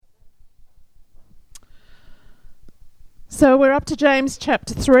So we're up to James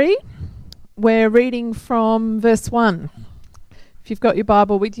chapter 3. We're reading from verse 1. If you've got your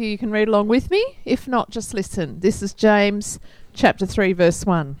Bible with you, you can read along with me. If not, just listen. This is James chapter 3, verse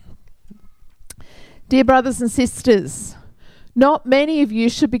 1. Dear brothers and sisters, not many of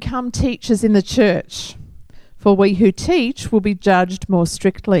you should become teachers in the church, for we who teach will be judged more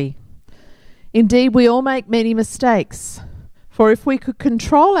strictly. Indeed, we all make many mistakes, for if we could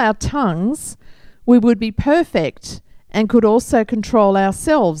control our tongues, we would be perfect and could also control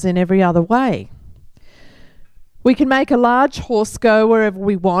ourselves in every other way. We can make a large horse go wherever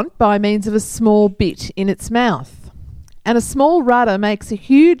we want by means of a small bit in its mouth, and a small rudder makes a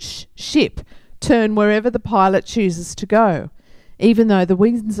huge ship turn wherever the pilot chooses to go, even though the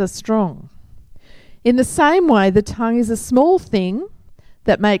winds are strong. In the same way, the tongue is a small thing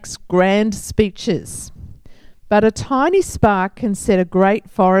that makes grand speeches, but a tiny spark can set a great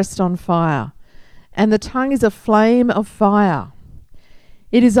forest on fire. And the tongue is a flame of fire.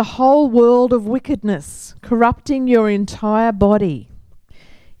 It is a whole world of wickedness, corrupting your entire body.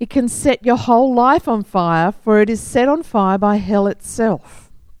 It can set your whole life on fire, for it is set on fire by hell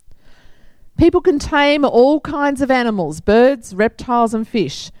itself. People can tame all kinds of animals, birds, reptiles, and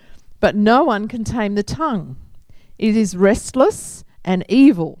fish, but no one can tame the tongue. It is restless and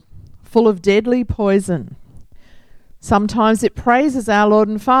evil, full of deadly poison. Sometimes it praises our Lord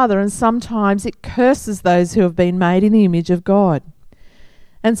and Father, and sometimes it curses those who have been made in the image of God.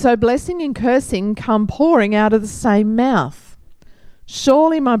 And so blessing and cursing come pouring out of the same mouth.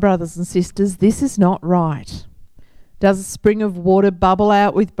 Surely, my brothers and sisters, this is not right. Does a spring of water bubble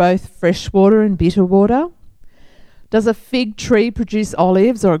out with both fresh water and bitter water? Does a fig tree produce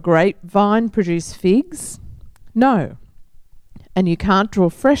olives or a grapevine produce figs? No. And you can't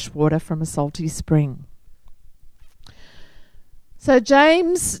draw fresh water from a salty spring. So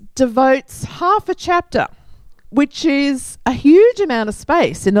James devotes half a chapter, which is a huge amount of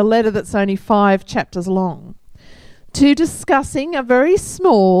space in a letter that's only 5 chapters long, to discussing a very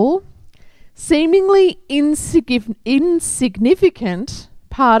small, seemingly insignificant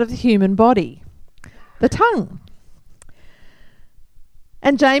part of the human body, the tongue.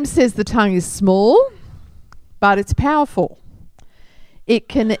 And James says the tongue is small, but it's powerful. It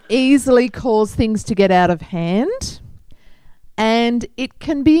can easily cause things to get out of hand, and it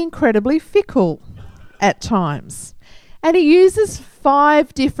can be incredibly fickle at times. And he uses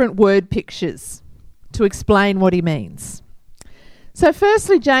 5 different word pictures to explain what he means. So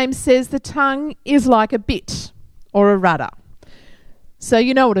firstly, James says the tongue is like a bit or a rudder. So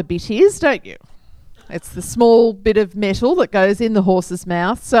you know what a bit is, don't you? It's the small bit of metal that goes in the horse's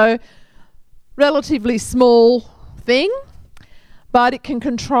mouth. So relatively small thing, but it can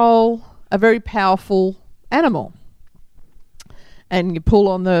control a very powerful animal. And you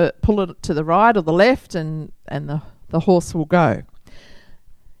pull it to the right or the left, and the horse will go.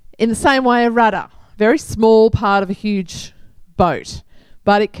 In the same way, a rudder, very small part of a huge boat,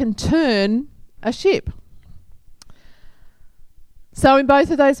 but it can turn a ship. So in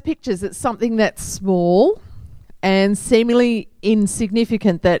both of those pictures, it's something that's small and seemingly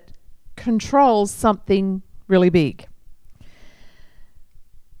insignificant that controls something really big.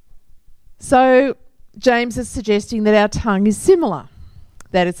 So James is suggesting that our tongue is similar,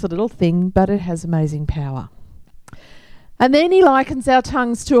 that it's a little thing, but it has amazing power. And then he likens our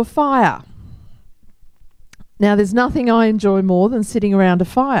tongues to a fire. Now, there's nothing I enjoy more than sitting around a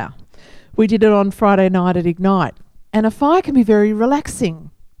fire. We did it on Friday night at Ignite, and a fire can be very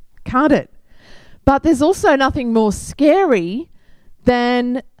relaxing, can't it? But there's also nothing more scary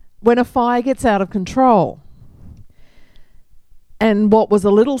than when a fire gets out of control. And what was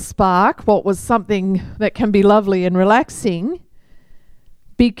a little spark, what was something that can be lovely and relaxing,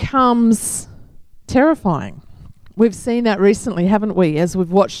 becomes terrifying. We've seen that recently, haven't we, as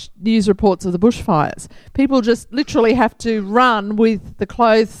we've watched news reports of the bushfires. People just literally have to run with the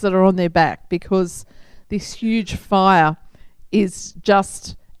clothes that are on their back because this huge fire is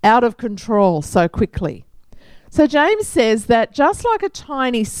just out of control so quickly. So James says that just like a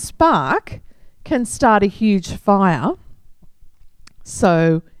tiny spark can start a huge fire,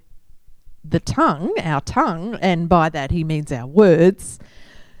 so the tongue, our tongue, and by that he means our words,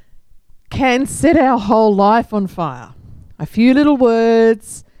 can set our whole life on fire. A few little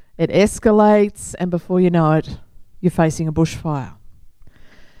words, it escalates, and before you know it, you're facing a bushfire.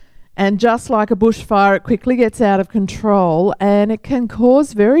 And just like a bushfire, it quickly gets out of control, and it can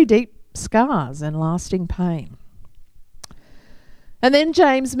cause very deep scars and lasting pain. And then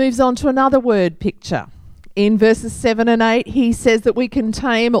James moves on to another word picture. In verses 7 and 8, he says that we can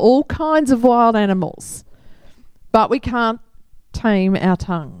tame all kinds of wild animals, but we can't tame our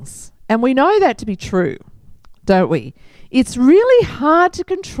tongues. And we know that to be true. don't we? It's really hard to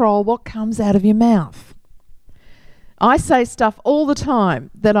control what comes out of your mouth. I say stuff all the time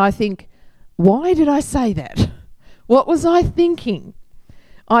that I think, why did I say that? What was I thinking?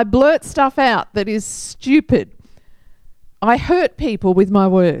 I blurt stuff out that is stupid. I hurt people with my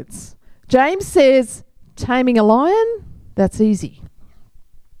words. James says, taming a lion, that's easy.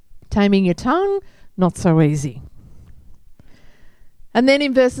 Taming your tongue, not so easy. And then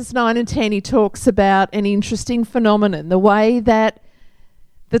in verses 9 and 10, he talks about an interesting phenomenon, the way that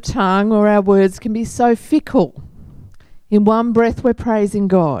the tongue or our words can be so fickle. In one breath, we're praising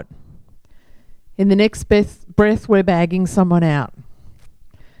God. In the next breath, we're bagging someone out.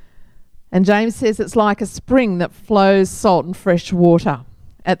 And James says it's like a spring that flows salt and fresh water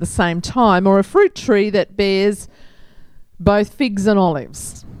at the same time, or a fruit tree that bears both figs and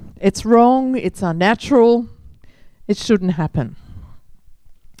olives. It's wrong, it's unnatural, it shouldn't happen.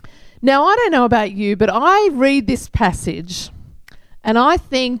 Now, I don't know about you, but I read this passage and I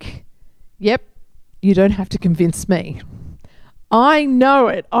think, yep, you don't have to convince me. I know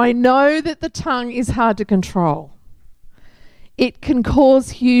it. I know that the tongue is hard to control. It can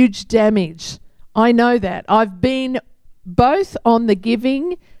cause huge damage. I know that. I've been both on the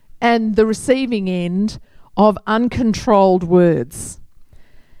giving and the receiving end of uncontrolled words.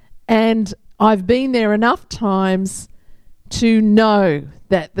 And I've been there enough times to know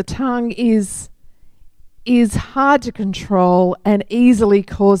that the tongue is hard to control and easily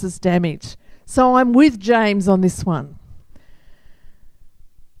causes damage. So I'm with James on this one.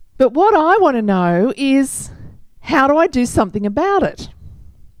 But what I want to know is, how do I do something about it?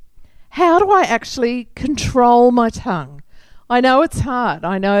 How do I actually control my tongue? I know it's hard.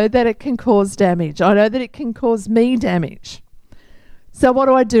 I know that it can cause damage. I know that it can cause me damage. So what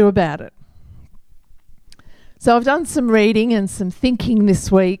do I do about it? So I've done some reading and some thinking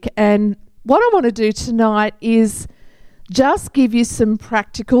this week, and what I want to do tonight is just give you some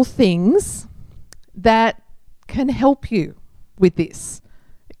practical things that can help you with this,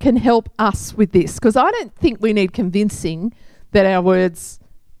 can help us with this, because I don't think we need convincing that our words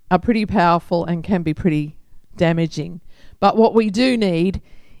are pretty powerful and can be pretty damaging. But what we do need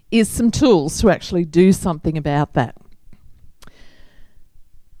is some tools to actually do something about that.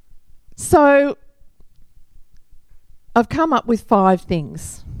 So I've come up with 5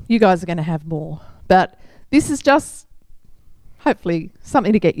 things. You guys are going to have more, but this is just hopefully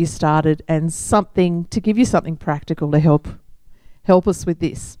something to get you started and something to give you something practical to help us with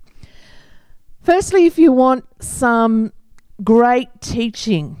this. Firstly, if you want some great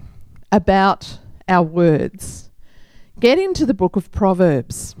teaching about our words, get into the book of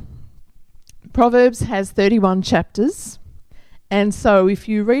Proverbs. Proverbs has 31 chapters, and so if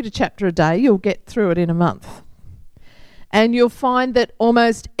you read a chapter a day, you'll get through it in a month. And you'll find that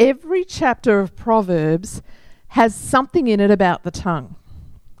almost every chapter of Proverbs has something in it about the tongue.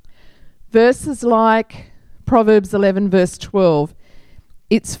 Verses like Proverbs 11 verse 12,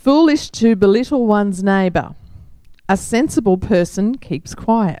 it's foolish to belittle one's neighbour. A sensible person keeps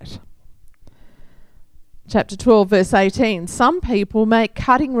quiet. Chapter 12 verse 18, some people make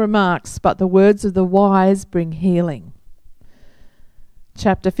cutting remarks, but the words of the wise bring healing.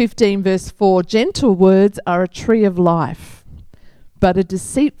 Chapter 15 verse 4, gentle words are a tree of life, but a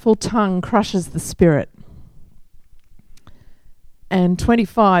deceitful tongue crushes the spirit. And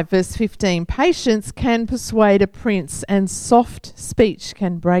 25 verse 15, patience can persuade a prince and soft speech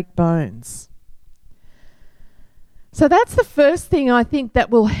can break bones. So that's the first thing I think that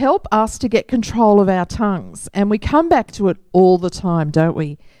will help us to get control of our tongues. And we come back to it all the time, don't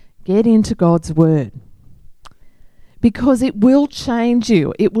we? Get into God's word. Because it will change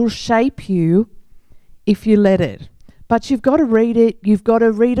you. It will shape you if you let it. But you've got to read it. You've got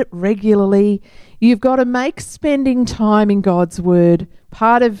to read it regularly. You've got to make spending time in God's word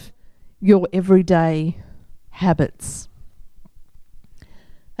part of your everyday habits.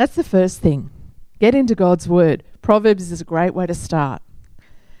 That's the first thing. Get into God's word. Proverbs is a great way to start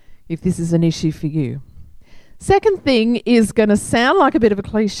if this is an issue for you. Second thing is going to sound like a bit of a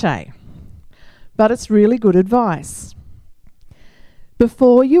cliche, but it's really good advice.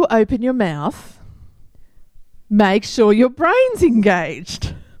 Before you open your mouth, make sure your brain's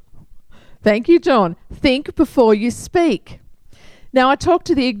engaged. Thank you, John. Think before you speak. Now, I talked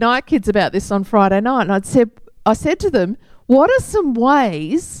to the Ignite kids about this on Friday night, and I said to them, what are some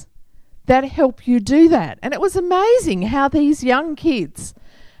ways that help you do that? And it was amazing how these young kids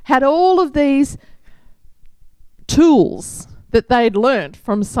had all of these tools that they'd learnt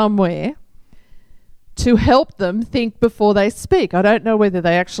from somewhere to help them think before they speak. I don't know whether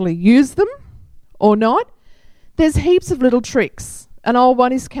they actually use them or not. There's heaps of little tricks. An old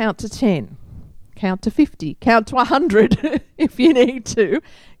one is count to 10. count to 50, count to 100 if you need to.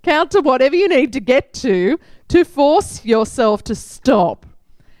 Count to whatever you need to get to force yourself to stop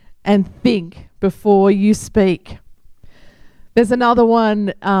and think before you speak. There's another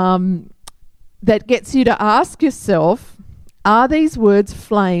one that gets you to ask yourself, are these words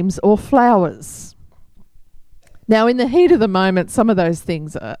flames or flowers? Now, in the heat of the moment, some of those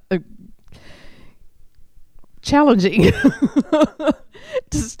things are challenging.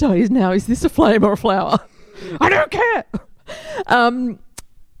 To stay now, is this a flame or a flower? I don't care.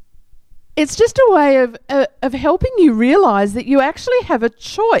 It's just a way of helping you realise that you actually have a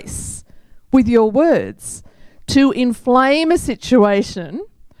choice with your words to inflame a situation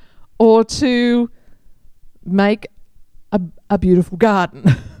or to make a beautiful garden,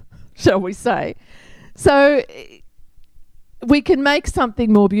 shall we say. So we can make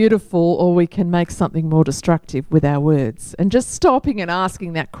something more beautiful or we can make something more destructive with our words. And just stopping and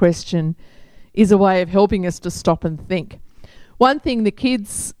asking that question is a way of helping us to stop and think. One thing the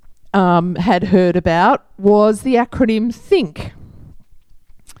kids had heard about was the acronym THINK.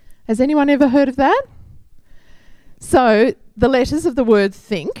 Has anyone ever heard of that? So the letters of the word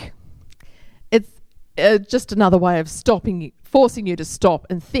think, it's just another way of forcing you to stop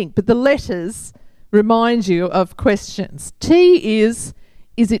and think. But the letters remind you of questions. T is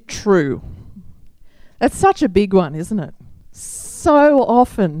it true? That's such a big one, isn't it? So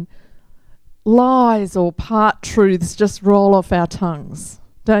often lies or part truths just roll off our tongues,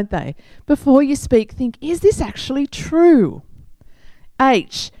 don't they? Before you speak, think, is this actually true?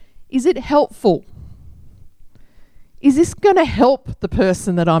 H, is it helpful? Is this going to help the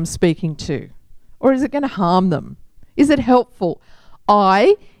person that I'm speaking to? Or is it going to harm them? Is it helpful?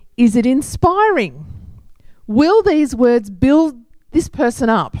 I, is it inspiring? Will these words build this person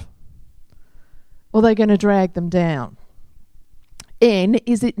up? Or are they going to drag them down? N,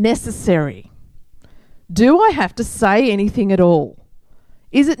 is it necessary? Do I have to say anything at all?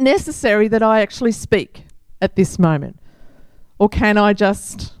 Is it necessary that I actually speak at this moment? Or can I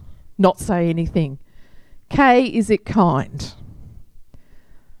just not say anything? K, is it kind?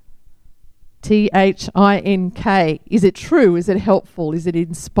 THINK. Is it true? Is it helpful? Is it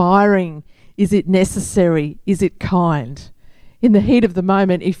inspiring? Is it necessary? Is it kind? In the heat of the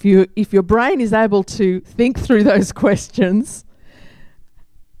moment, if your brain is able to think through those questions,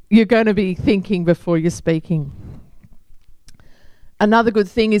 you're going to be thinking before you're speaking. Another good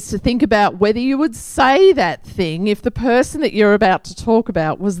thing is to think about whether you would say that thing if the person that you're about to talk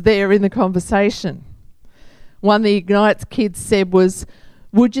about was there in the conversation. One the Ignites kids said was,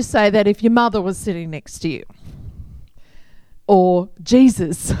 would you say that if your mother was sitting next to you? Or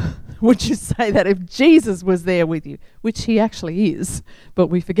Jesus, would you say that if Jesus was there with you? Which he actually is, but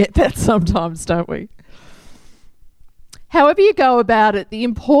we forget that sometimes, don't we? However you go about it, the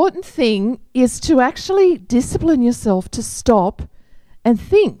important thing is to actually discipline yourself to stop and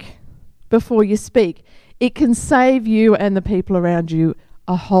think before you speak. It can save you and the people around you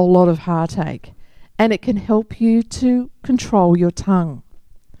a whole lot of heartache, and it can help you to control your tongue.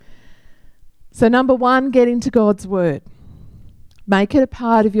 So 1, get into God's word. Make it a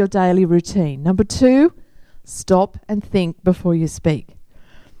part of your daily routine. 2, stop and think before you speak.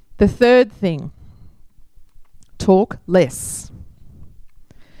 The third thing, talk less.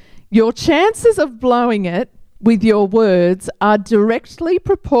 Your chances of blowing it with your words are directly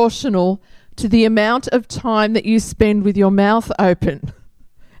proportional to the amount of time that you spend with your mouth open.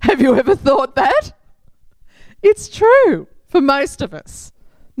 Have you ever thought that? It's true for most of us.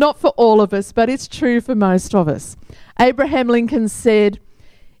 Not for all of us, but it's true for most of us. Abraham Lincoln said,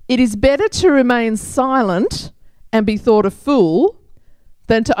 "It is better to remain silent and be thought a fool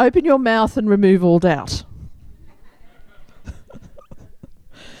than to open your mouth and remove all doubt."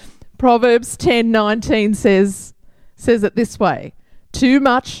 Proverbs 10:19 says it this way, "Too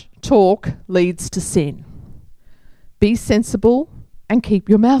much talk leads to sin. Be sensible and keep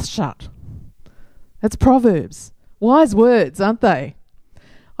your mouth shut." That's Proverbs. Wise words, aren't they?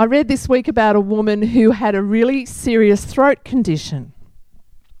 I read this week about a woman who had a really serious throat condition,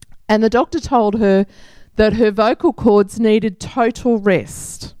 and the doctor told her that her vocal cords needed total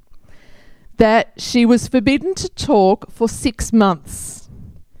rest, that she was forbidden to talk for 6 months.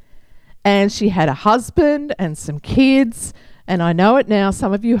 And she had a husband and some kids, and I know it now,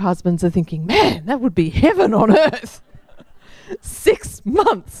 some of you husbands are thinking, man, that would be heaven on earth. 6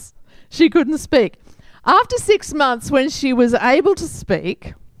 months she couldn't speak. After 6 months, when she was able to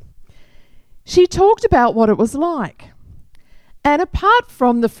speak, she talked about what it was like. And apart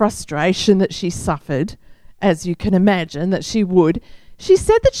from the frustration that she suffered, as you can imagine that she would, she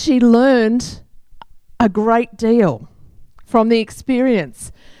said that she learned a great deal from the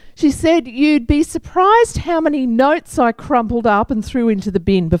experience. She said, "You'd be surprised how many notes I crumpled up and threw into the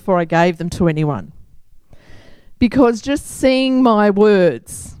bin before I gave them to anyone. Because just seeing my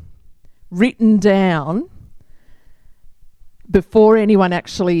words written down before anyone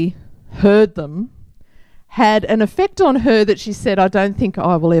actually heard them had an effect on her that she said, I don't think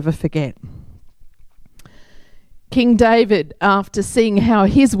I will ever forget." King David, after seeing how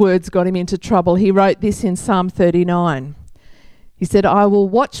his words got him into trouble, he wrote this in Psalm 39. He said, "I will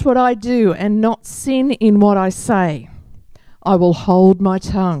watch what I do and not sin in what I say. I will hold my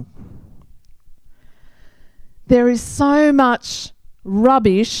tongue." There is so much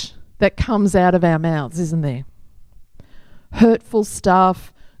rubbish that comes out of our mouths, isn't there? Hurtful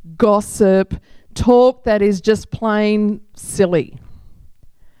stuff, gossip, talk that is just plain silly.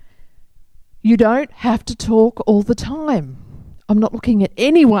 You don't have to talk all the time. I'm not looking at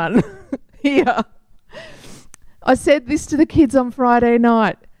anyone here. I said this to the kids on Friday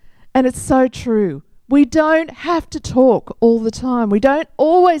night, and it's so true. We don't have to talk all the time. We don't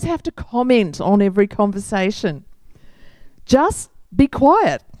always have to comment on every conversation. Just be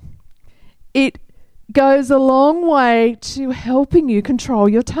quiet. It goes a long way to helping you control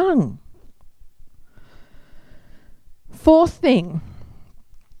your tongue. Fourth thing,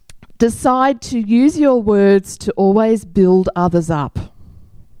 decide to use your words to always build others up.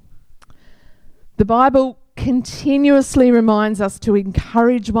 The Bible continuously reminds us to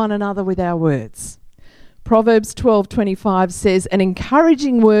encourage one another with our words. Proverbs 12:25 says, "An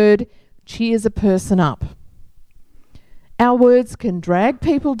encouraging word cheers a person up." Our words can drag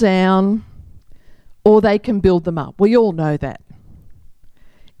people down or they can build them up. We all know that.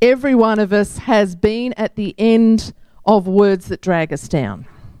 Every one of us has been at the end of words that drag us down.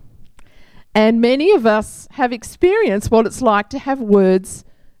 And many of us have experienced what it's like to have words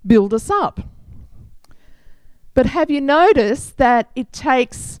build us up. But have you noticed that it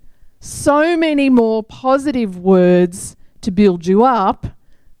takes so many more positive words to build you up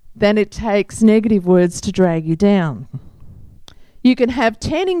than it takes negative words to drag you down? You can have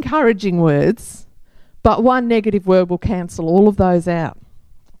 10 encouraging words, but one negative word will cancel all of those out.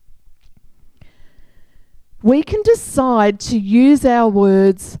 We can decide to use our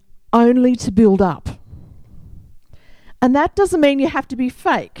words only to build up. And that doesn't mean you have to be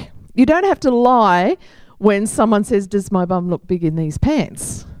fake. You don't have to lie when someone says, "Does my bum look big in these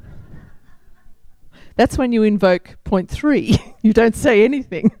pants?" That's when you invoke point 3. You don't say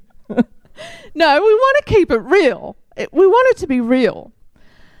anything. No, we want to keep it real. We want it to be real.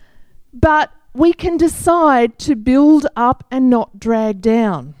 But we can decide to build up and not drag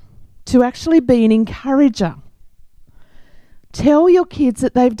down, to actually be an encourager. Tell your kids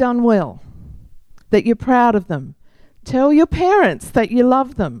that they've done well, that you're proud of them. Tell your parents that you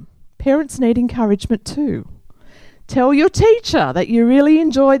love them. Parents need encouragement too. Tell your teacher that you really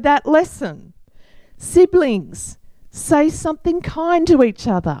enjoyed that lesson. Siblings, say something kind to each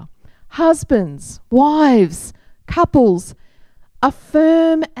other. Husbands, wives, couples,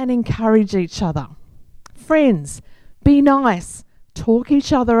 affirm and encourage each other. Friends, be nice. Talk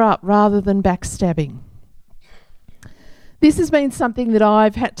each other up rather than backstabbing. This has been something that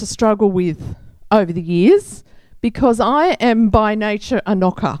I've had to struggle with over the years because I am by nature a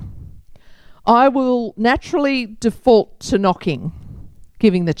knocker. I will naturally default to knocking,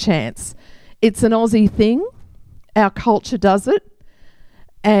 giving the chance. It's an Aussie thing. Our culture does it.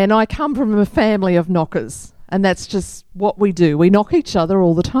 And I come from a family of knockers, and that's just what we do. We knock each other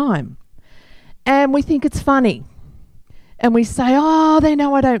all the time. And we think it's funny. And we say, "Oh, they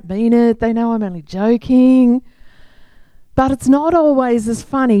know I don't mean it. They know I'm only joking." But it's not always as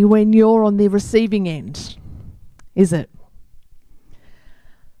funny when you're on the receiving end, is it?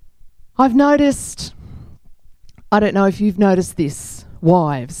 I've noticed, I don't know if you've noticed this,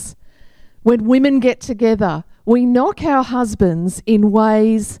 wives, when women get together, we knock our husbands in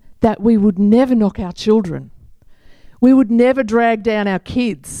ways that we would never knock our children. We would never drag down our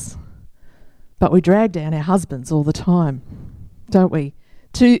kids, but we drag down our husbands all the time, don't we?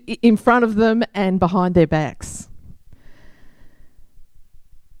 In front of them and behind their backs.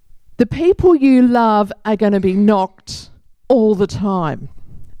 The people you love are going to be knocked all the time.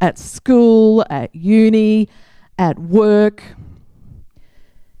 At school, at uni, at work.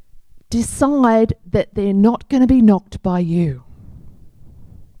 Decide that they're not going to be knocked by you.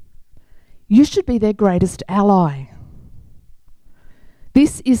 You should be their greatest ally.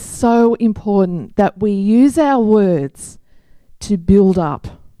 This is so important that we use our words to build up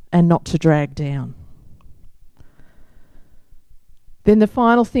and not to drag down. Then the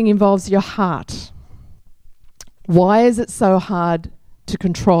final thing involves your heart. Why is it so hard to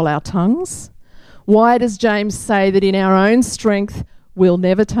control our tongues? Why does James say that in our own strength we'll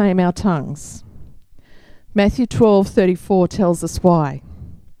never tame our tongues. Matthew 12:34 tells us why.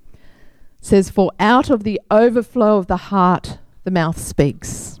 It says, "For out of the overflow of the heart, the mouth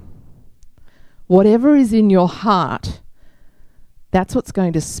speaks." Whatever is in your heart, that's what's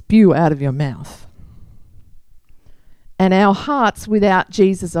going to spew out of your mouth. And our hearts without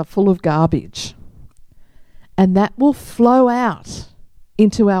Jesus are full of garbage. And that will flow out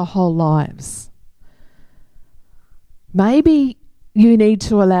into our whole lives. Maybe you need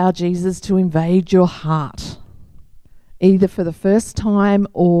to allow Jesus to invade your heart, either for the first time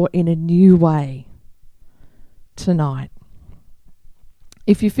or in a new way tonight.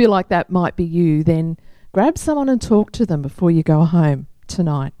 If you feel like that might be you, then grab someone and talk to them before you go home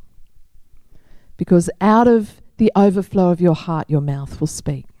tonight. Because out of the overflow of your heart, your mouth will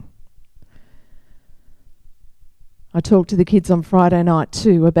speak. I talked to the kids on Friday night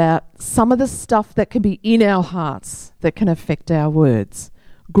too about some of the stuff that can be in our hearts that can affect our words.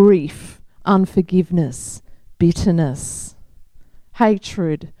 Grief, unforgiveness, bitterness,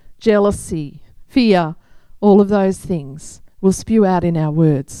 hatred, jealousy, fear, all of those things will spew out in our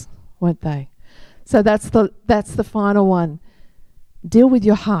words, won't they? So that's the final one. Deal with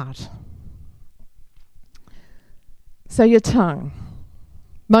your heart. So your tongue,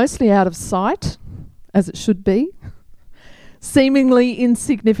 mostly out of sight, as it should be, seemingly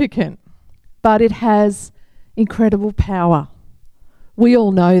insignificant, but it has incredible power. We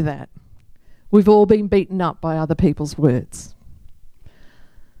all know that. We've all been beaten up by other people's words.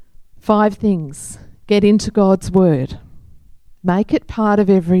 5 things. Get into God's word. Make it part of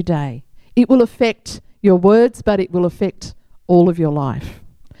every day. It will affect your words, but it will affect all of your life.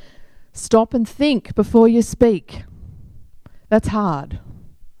 Stop and think before you speak. That's hard,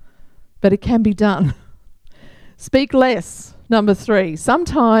 but it can be done. Speak less, number 3.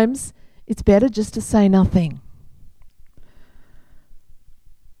 Sometimes it's better just to say nothing.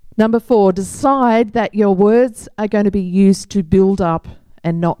 Number 4, decide that your words are going to be used to build up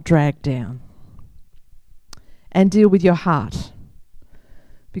and not drag down. And deal with your heart,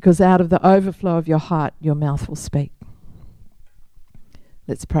 because out of the overflow of your heart, your mouth will speak.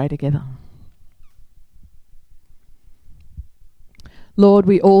 Let's pray together. Lord,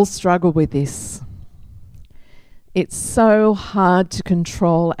 we all struggle with this. It's so hard to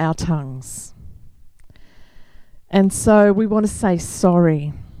control our tongues. And so we want to say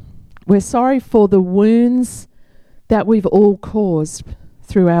sorry. We're sorry for the wounds that we've all caused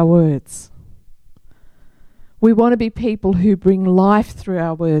through our words. We want to be people who bring life through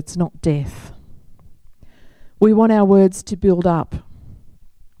our words, not death. We want our words to build up,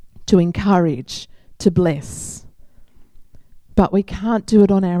 to encourage, to bless. But we can't do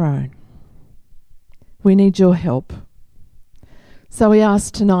it on our own. We need your help. So we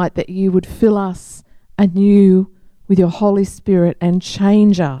ask tonight that you would fill us anew with your Holy Spirit and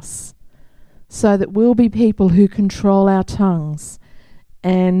change us so that we'll be people who control our tongues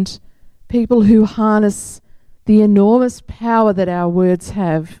and people who harness the enormous power that our words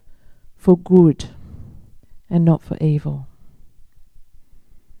have for good and not for evil.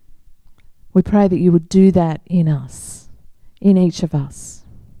 We pray that you would do that in us, in each of us.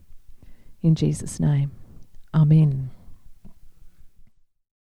 In Jesus' name, amen.